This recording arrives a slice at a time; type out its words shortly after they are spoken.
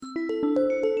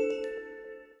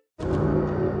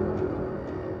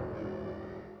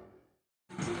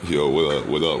Yo,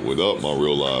 what up, my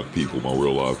real live people, my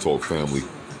real live talk family.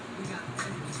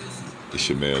 It's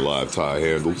your man, Live Ty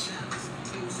Handles,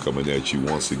 coming at you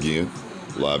once again,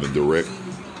 live and direct,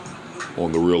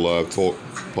 on the Real Live Talk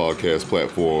podcast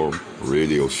platform,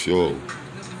 radio show.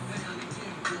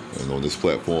 And on this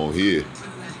platform here,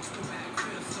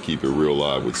 keep it real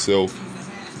live with self,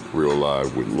 real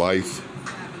live with life,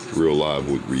 real live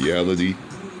with reality,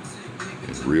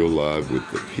 and real live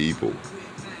with the people.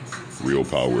 Real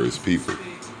power is people.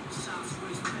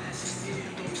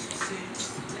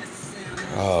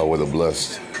 What a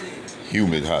blessed,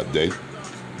 humid, hot day.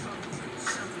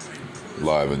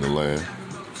 Live in the land.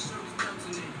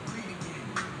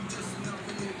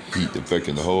 Heat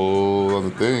affecting a whole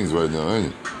other things right now,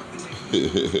 ain't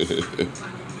it?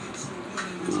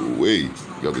 Wait,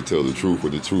 got to tell the truth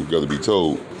when the truth got to be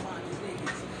told.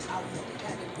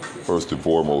 First and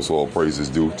foremost, all praises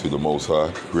due to the Most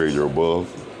High, Creator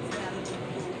above.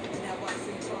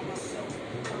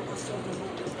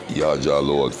 Yah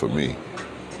Lord for me.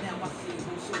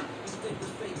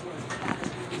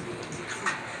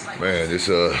 Man, it's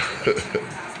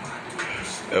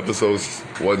episode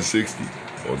 160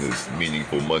 on this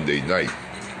meaningful Monday night.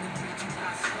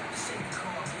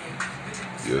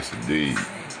 Yes, indeed.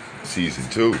 Season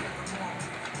 2.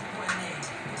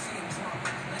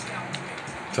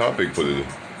 Topic for the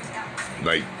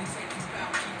night.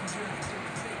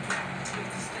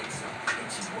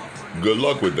 Good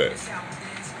luck with that. ...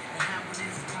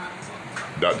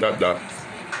 Blah,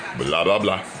 blah,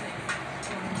 blah.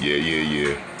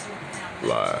 Yeah.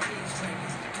 Live.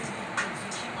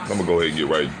 I'm going to go ahead and get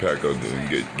right pack up and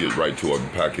get right to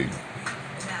unpacking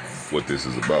what this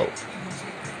is about.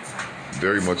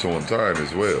 Very much on time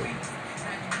as well.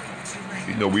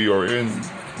 You know, we are in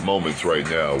moments right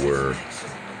now where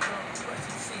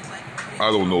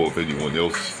I don't know if anyone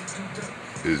else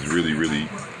is really...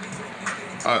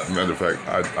 matter of fact,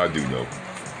 I do know.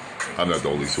 I'm not the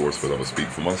only source, but I'm going to speak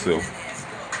for myself.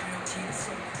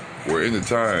 We're in the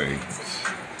times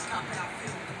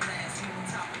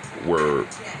where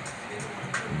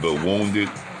the wounded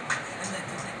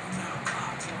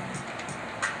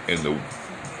and the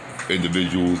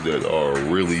individuals that are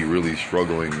really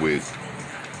struggling with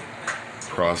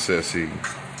processing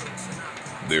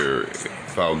their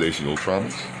foundational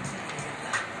traumas,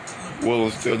 well,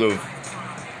 instead of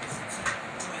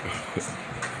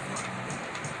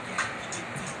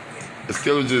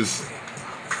just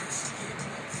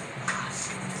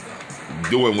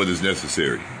doing what is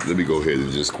necessary, let me go ahead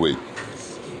and just quit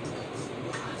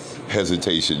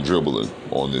hesitation dribbling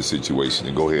on this situation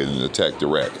and go ahead and attack the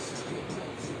rack.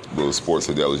 Little sports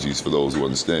analogies for those who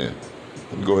understand.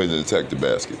 Let me go ahead and attack the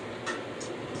basket.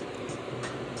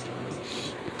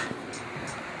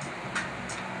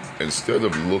 Instead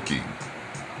of looking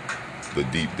the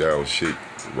deep down shit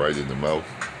right in the mouth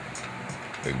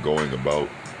and going about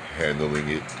handling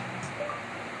it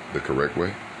the correct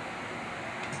way,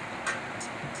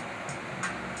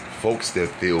 folks that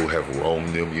feel have wronged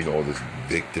them, you know, all this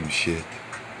victim shit,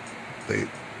 they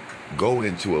go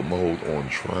into a mode on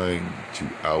trying to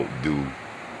outdo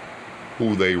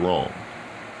who they wronged,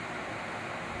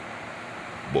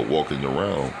 but walking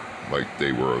around like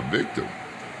they were a victim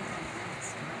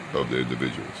of the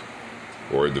individuals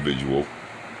or individual.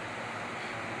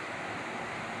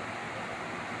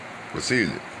 We're seeing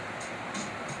it.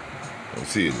 I'm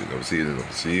seeing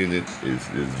it. It's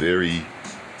very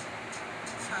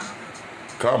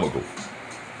comical.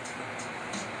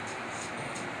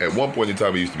 At one point in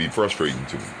time, it used to be frustrating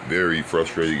to me. Very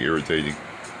frustrating, irritating.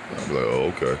 I'm like,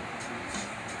 oh, okay.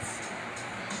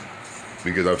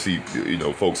 Because I've seen, you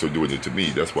know, folks are doing it to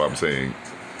me. That's why I'm saying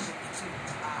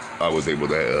I was able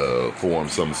to form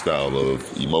some style of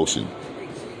emotion.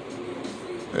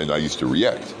 And I used to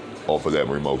react off of that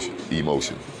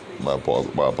emotion. My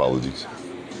apologies.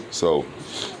 So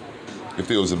it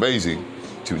feels amazing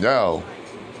to now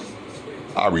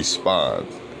I respond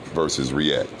versus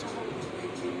react.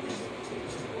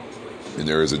 And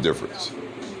there is a difference.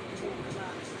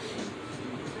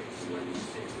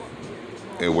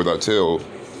 And what I tell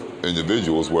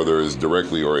individuals, whether it's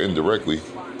directly or indirectly,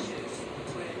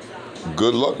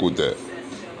 good luck with that.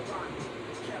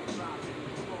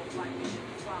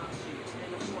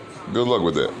 Good luck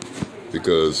with that.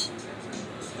 Because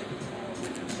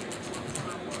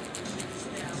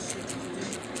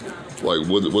like,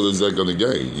 what is that going to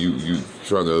gain? You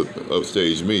trying to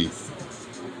upstage me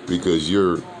because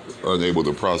you're unable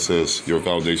to process your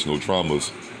foundational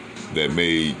traumas that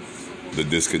made the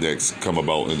disconnects come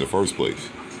about in the first place.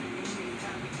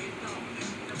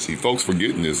 See, folks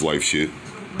forgetting this life shit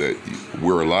that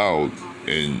we're allowed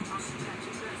and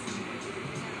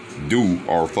do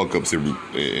are fuck ups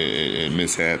and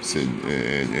mishaps and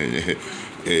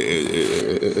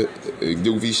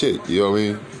goofy shit. You know what I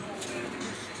mean?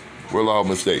 We're allowed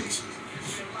mistakes.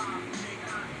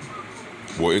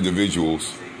 Well,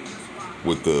 individuals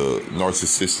with the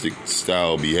narcissistic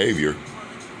style behavior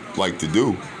like to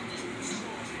do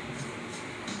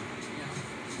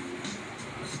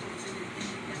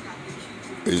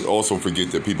is also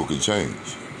forget that people can change.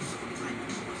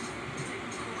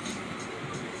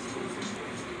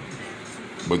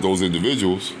 But those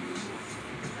individuals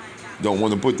don't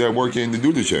want to put that work in to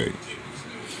do the change.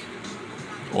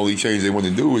 Only change they want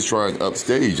to do is try and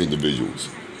upstage individuals,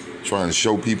 try and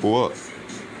show people up,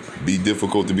 be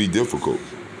difficult to be difficult.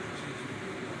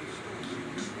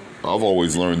 I've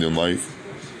always learned in life,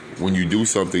 when you do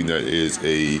something that is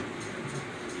a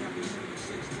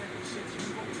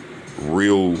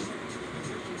real,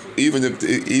 even if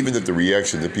the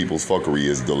reaction to people's fuckery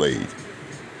is delayed,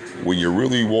 when you're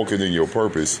really walking in your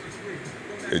purpose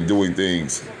and doing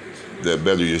things that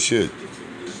better your shit,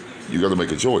 you got to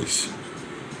make a choice.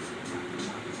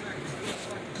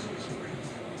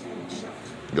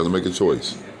 You got to make a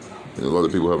choice. And a lot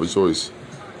of people have a choice.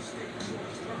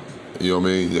 You know what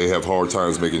I mean? They have hard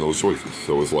times making those choices.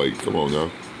 So it's like, come on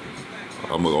now.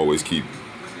 I'm going to always keep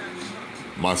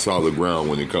my solid ground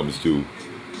when it comes to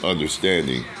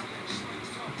understanding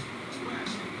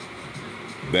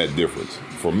that difference.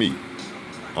 For me,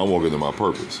 I'm walking in my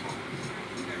purpose.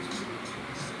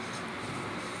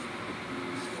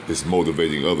 It's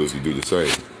motivating others to do the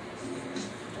same.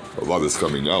 A lot is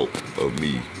coming out of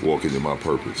me walking in my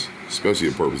purpose, especially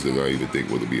a purpose that I even think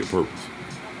would be a purpose.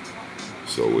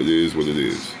 So it is what it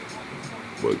is.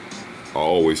 But I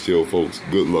always tell folks,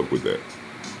 good luck with that.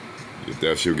 If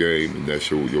that's your game and that's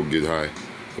your get high,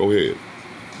 go ahead.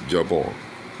 Jump on.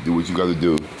 Do what you got to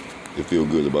do to feel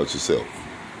good about yourself.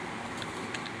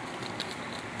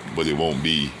 But it won't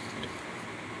be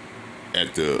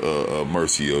at the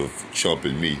mercy of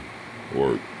chumping me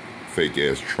or fake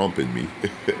ass trumping me.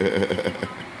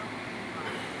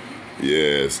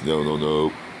 Yes,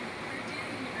 no.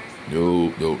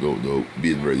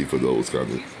 Being ready for those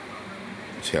kind of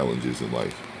challenges in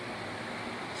life.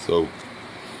 So,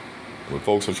 when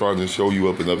folks are trying to show you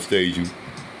up and upstage you,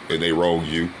 and they wrong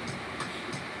you,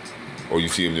 or you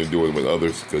see them doing it with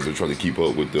others because they're trying to keep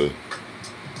up with the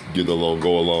get along,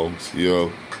 go alongs, you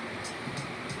know,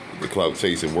 the clout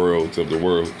chasing worlds of the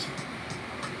world.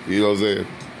 You know what I'm saying?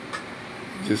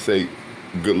 Just say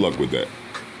good luck with that.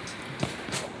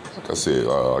 Like I said,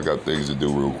 I got things to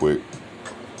do real quick.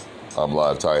 I'm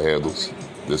Live Tie Handles.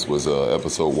 This was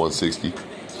episode 160,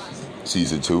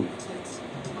 season 2.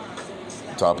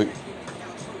 Topic: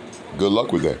 good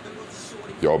luck with that.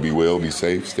 Y'all be well, be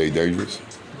safe, stay dangerous,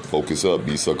 focus up,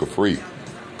 be sucker free.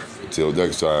 Until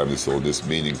next time, it's on this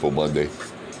Meaningful Monday,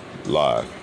 live.